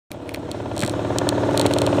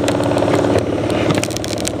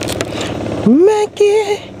Make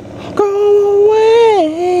it go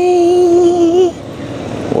away.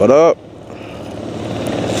 What up?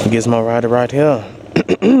 GizmoRyda right here.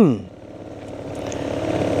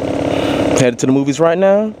 Headed to the movies right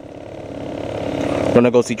now. Gonna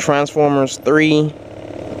go see Transformers 3.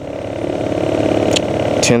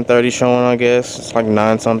 10:30 showing, I guess. It's like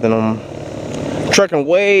 9 something. I'm trekking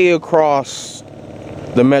way across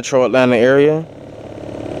the metro Atlanta area.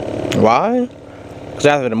 Why? Because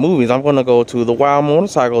after the movies, I'm gonna go to the WoW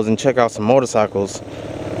motorcycles and check out some motorcycles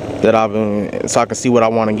that I've been, so I can see what I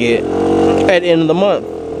want to get at the end of the month.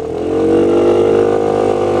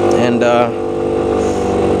 And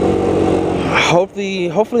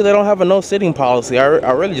hopefully they don't have a no sitting policy.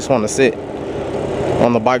 I really just want to sit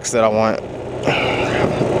on the bikes that I want,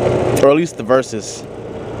 or at least the Versus.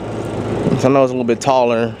 So I know it's a little bit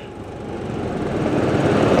taller.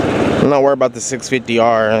 I'm not worried about the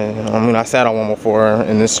 650R. I mean, I sat on one before,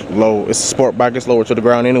 and it's low. It's a sport bike. It's lower to the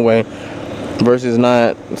ground anyway. Versus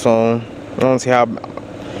not. So I don't see how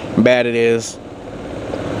bad it is,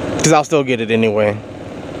 because I'll still get it anyway.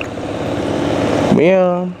 But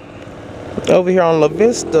yeah, over here on La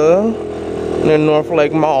Vista, near North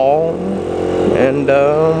Lake Mall, and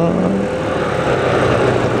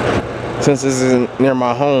since this is near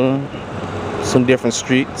my home, some different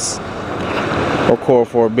streets. Record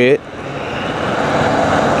for a bit,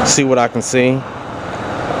 see what I can see.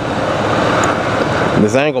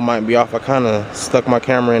 This angle might be off. I kind of stuck my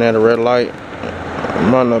camera in at a red light.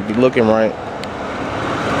 Might not be looking right,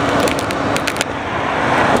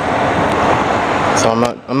 so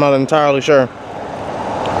I'm not entirely sure.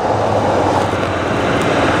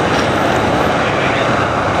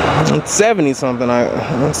 It's 70 something.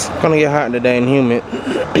 It's gonna get hot today and humid.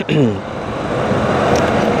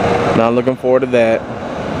 Not looking forward to that.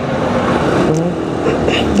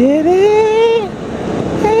 Did it?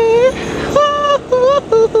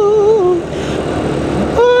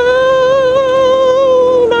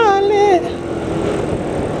 Oh, darling,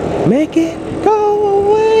 make it go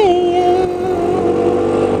away.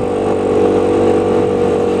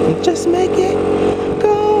 Just make it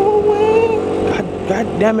go away. God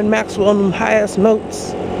damn it, Maxwell, on them highest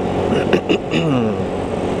notes.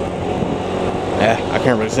 Yeah, I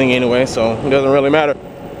can't really sing anyway, so it doesn't really matter.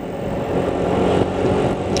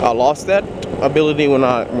 I lost that ability when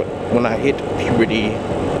I hit puberty,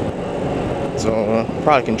 so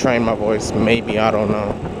probably can train my voice. Maybe, I don't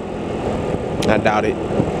know. I doubt it.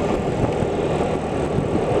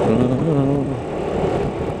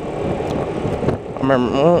 I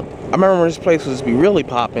remember this place was really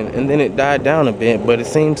popping, and then it died down a bit, but it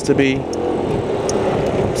seems to be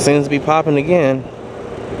popping again.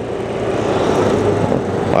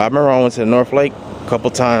 I remember I went to North Lake a couple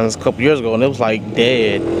times, a couple years ago, and it was like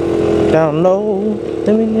dead. Down low,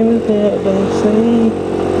 let me don't say.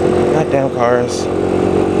 Goddamn cars.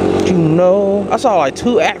 You know, I saw like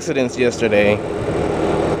 2 accidents yesterday.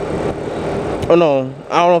 Oh no,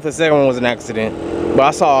 I don't know if the second one was an accident,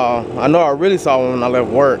 but I know I really saw one when I left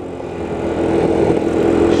work.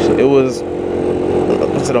 It was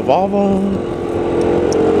it a Volvo?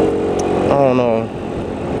 I don't know.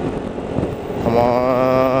 Come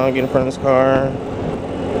on, get in front of this car.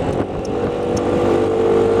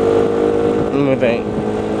 Let me think.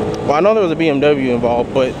 Well, I know there was a BMW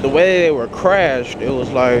involved, but the way they were crashed, it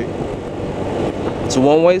was like, it's a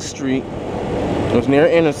one-way street. It was near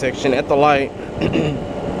an intersection at the light.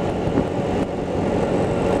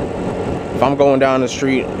 If I'm going down the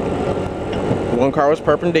street, one car was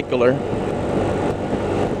perpendicular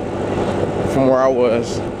from where I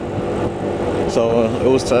was. So it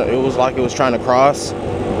was like it was trying to cross,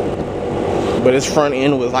 but its front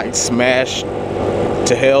end was like smashed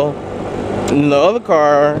to hell. And the other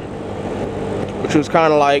car, which was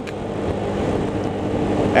kind of like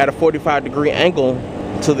at a 45-degree angle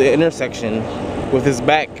to the intersection, with his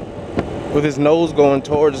nose going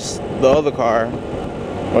towards the other car,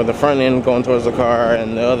 or the front end going towards the car,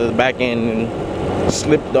 and the back end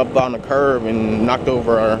slipped up on the curb and knocked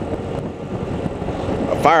over a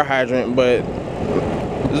fire hydrant. But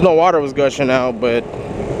there's no water was gushing out. But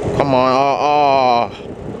come on,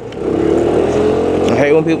 I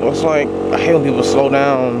hate when people slow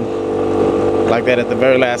down like that at the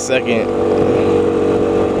very last second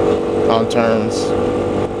on turns.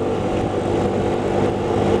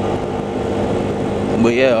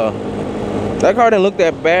 But yeah, that car didn't look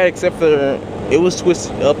that bad, except for it was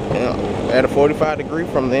twisted up at a 45-degree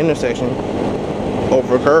from the intersection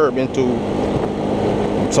over a curb into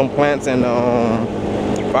some plants and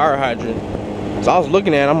fire hydrant. So I was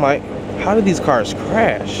looking at it, I'm like, how did these cars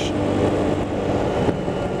crash?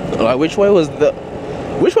 Like, which way was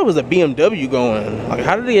Which way was the BMW going? Like,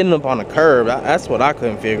 how did he end up on the curb? That's what I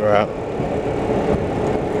couldn't figure out.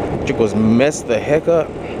 Chick was messed the heck up,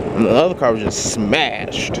 and the other car was just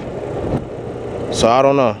smashed. So I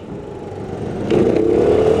don't know.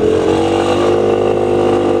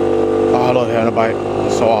 Oh, I love having a bike.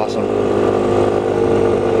 It's so awesome.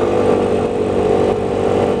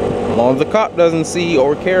 As long as the cop doesn't see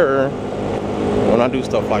or care when I do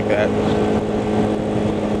stuff like that.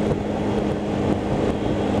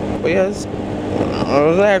 But yes, it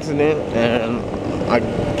was an accident, and I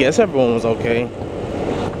guess everyone was okay. I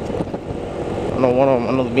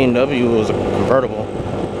know the BMW was a convertible.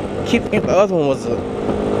 I keep thinking the other one was I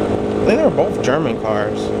think they were both German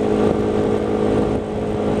cars.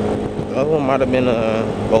 The other one might have been a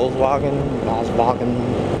Volkswagen,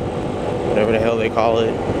 whatever the hell they call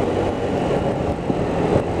it.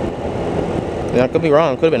 Yeah, I could be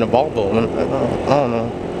wrong. Could have been a Volvo. I don't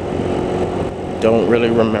know. Don't really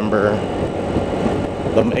remember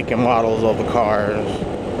the make and models of the cars.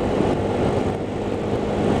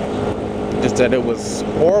 Just that it was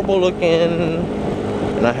horrible looking,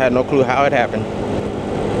 and I had no clue how it happened.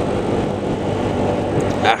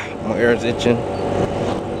 Ah, my ear's itching.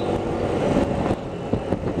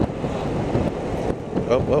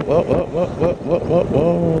 Whoa.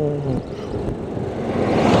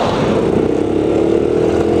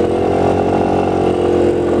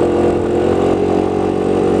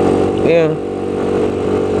 Yeah,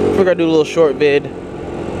 figured I'd do a little short vid.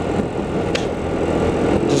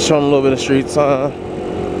 Just showing a little bit of streets.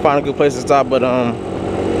 Find a good place to stop, but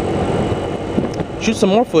shoot some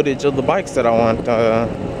more footage of the bikes that I want.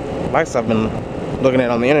 Bikes I've been looking at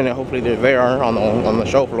on the internet. Hopefully they're there on the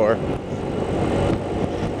show floor.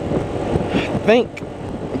 I think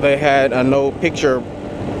they had a no picture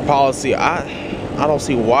policy. I don't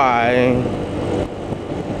see why.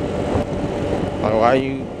 Like, why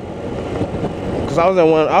you? Because I was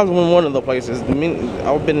in one of the places.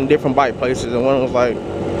 I've been in different bike places, and one was like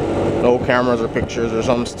no cameras or pictures or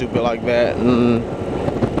something stupid like that, and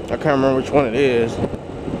I can't remember which one it is.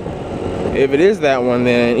 If it is that one,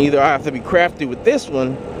 then either I have to be crafty with this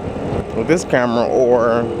one, with this camera,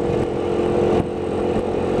 or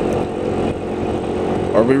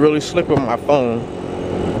be really slick with my phone,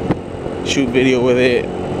 shoot video with it,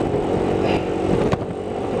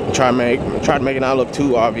 try to make it not look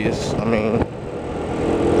too obvious. I mean,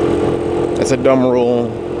 that's a dumb rule.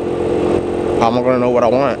 How am I gonna know what I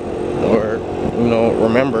want, or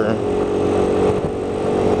remember?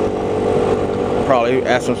 Probably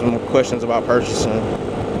ask them some questions about purchasing.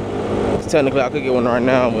 Technically, I could get one right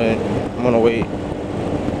now, but I'm gonna wait.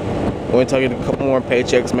 Wait till I get a couple more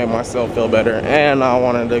paychecks, make myself feel better. And I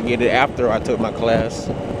wanted to get it after I took my class,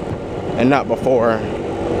 and not before.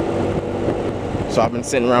 So I've been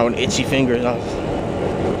sitting around with itchy fingers. I was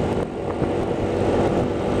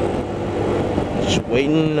just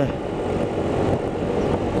waiting.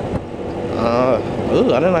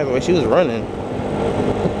 Ooh, I didn't like the way she was running.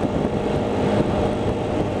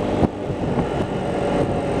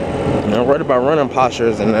 I'm worried about running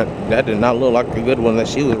postures, and that did not look like a good one that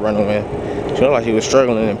she was running with. She looked like she was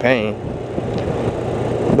struggling in pain.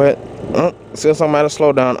 But since I'm at a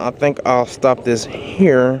slowdown, I think I'll stop this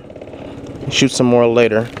here and shoot some more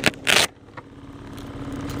later.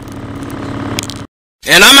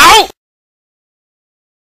 And I'm out!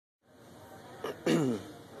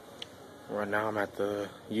 Right now I'm at the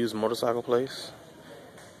used motorcycle place,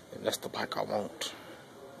 and that's the bike I want.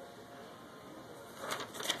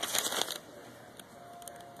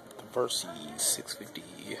 Versy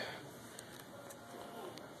 650.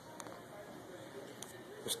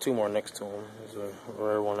 There's two more next to them. There's a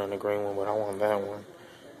red one and a green one, but I want that one.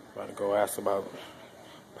 About to go ask about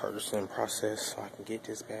purchasing process so I can get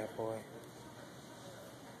this bad boy.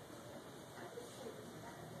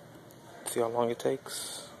 See how long it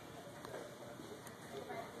takes.